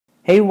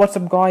Hey, what's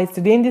up guys?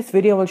 Today in this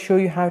video I will show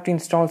you how to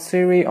install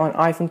Siri on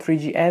iPhone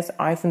 3GS,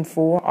 iPhone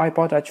 4,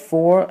 iPod Touch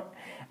 4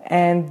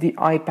 and the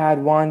iPad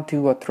 1,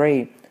 2 or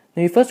 3.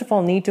 Now you first of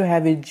all need to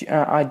have a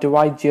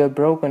device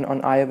jailbroken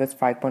on iOS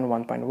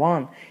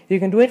 5.1.1. You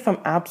can do it from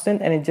App Store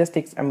and it just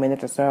takes a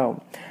minute or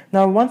so.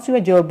 Now once you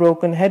are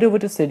jailbroken, head over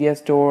to Cydia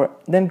Store,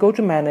 then go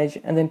to Manage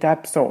and then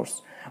tap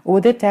Source.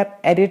 Over there tap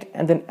Edit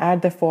and then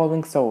add the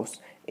following source: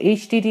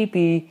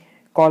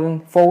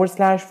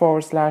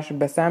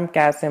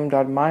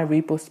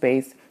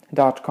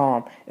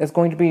 http://basamkasim.myrepospace.com. It's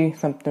going to be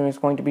something is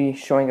going to be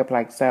showing up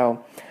like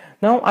so.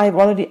 Now I've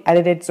already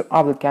added it, so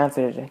I will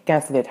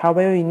cancel it.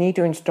 However, you need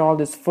to install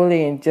this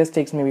fully and it just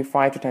takes maybe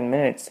 5 to 10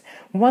 minutes.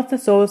 Once the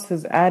source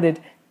is added,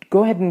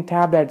 go ahead and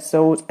tab that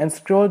source and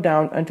scroll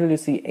down until you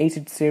see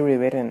Acid Siri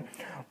written.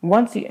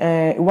 One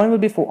will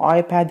be for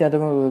iPad, the other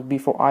one will be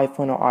for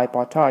iPhone or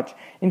iPod Touch.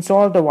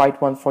 Install the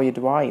white one for your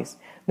device.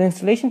 The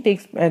installation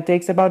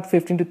takes about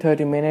 15 to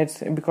 30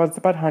 minutes because it's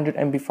about 100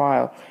 MB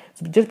file.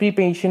 So just be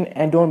patient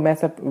and don't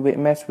mess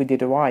with your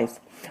device.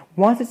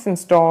 Once it's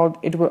installed,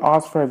 it will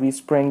ask for a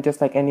respring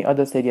just like any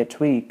other Cydia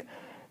tweak.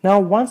 Now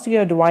once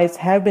your device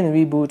have been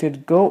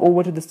rebooted, go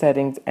over to the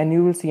settings and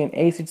you will see an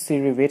Acid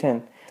Siri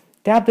written.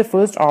 Tap the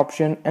first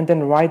option and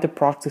then write the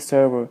proxy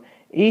server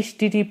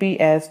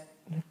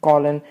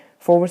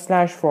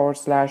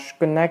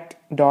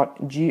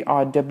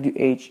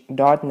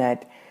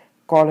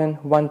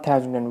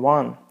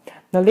https://connect.grwh.net:1001.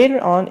 Now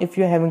later on, if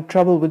you're having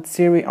trouble with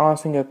Siri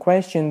answering your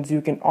questions, you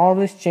can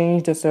always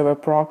change the server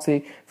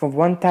proxy from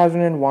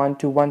 1001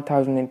 to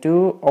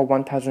 1002 or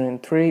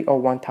 1003 or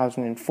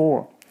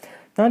 1004.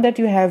 Now that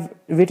you have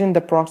written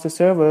the proxy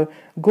server,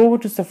 go over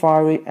to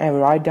Safari and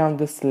write down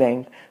this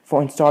link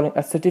for installing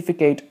a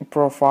certificate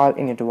profile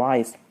in your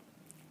device.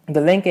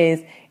 The link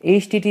is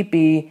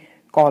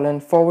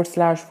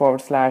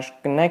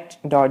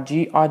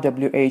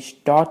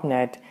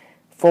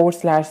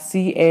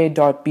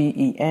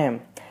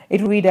http://connect.grwh.net/ca.pem.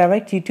 It will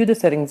redirect you to the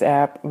settings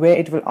app where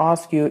it will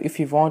ask you if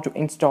you want to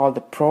install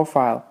the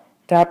profile.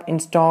 Tap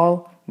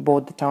install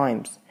both the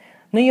times.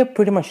 Now you're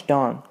pretty much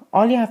done.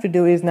 All you have to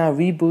do is now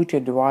reboot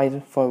your device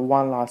for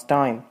one last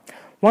time.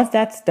 Once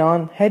that's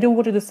done, head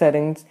over to the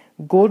settings,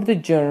 go to the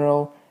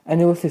general and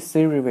you will see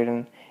Siri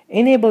written.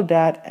 Enable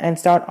that and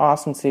start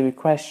asking Siri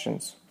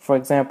questions. For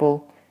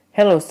example,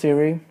 hello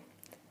Siri.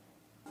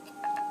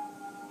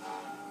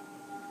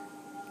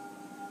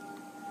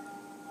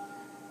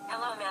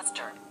 Hello,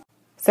 Master.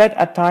 Set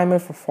a timer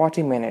for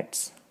 40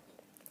 minutes.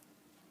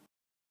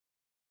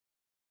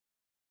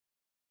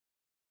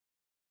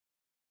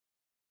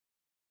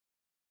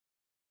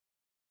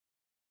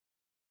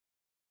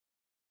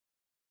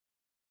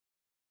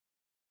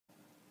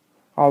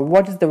 Or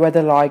what is the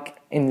weather like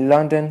in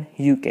London,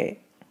 UK?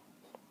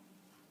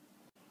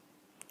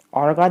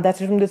 Alright guys,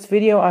 that's it from this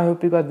video. I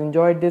hope you guys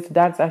enjoyed this.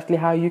 That's actually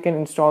how you can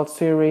install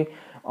Siri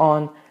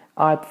on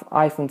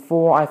iPhone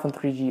 4, iPhone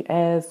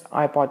 3GS,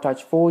 iPod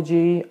Touch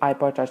 4G,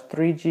 iPod Touch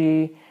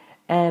 3G,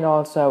 and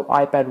also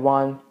iPad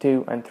 1,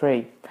 2, and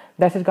 3.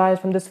 That's it guys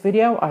from this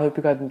video. I hope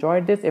you guys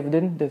enjoyed this. If you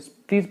didn't,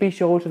 please be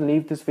sure to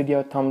leave this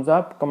video a thumbs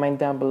up, comment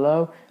down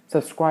below,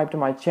 subscribe to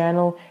my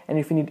channel, and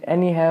if you need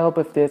any help,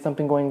 if there's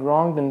something going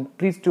wrong, then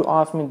please do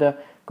ask me in the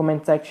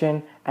comment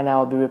section and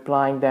I'll be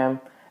replying them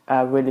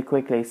really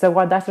quickly. So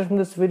that's it from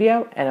this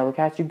video and I will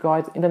catch you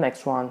guys in the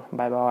next one.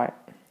 Bye bye.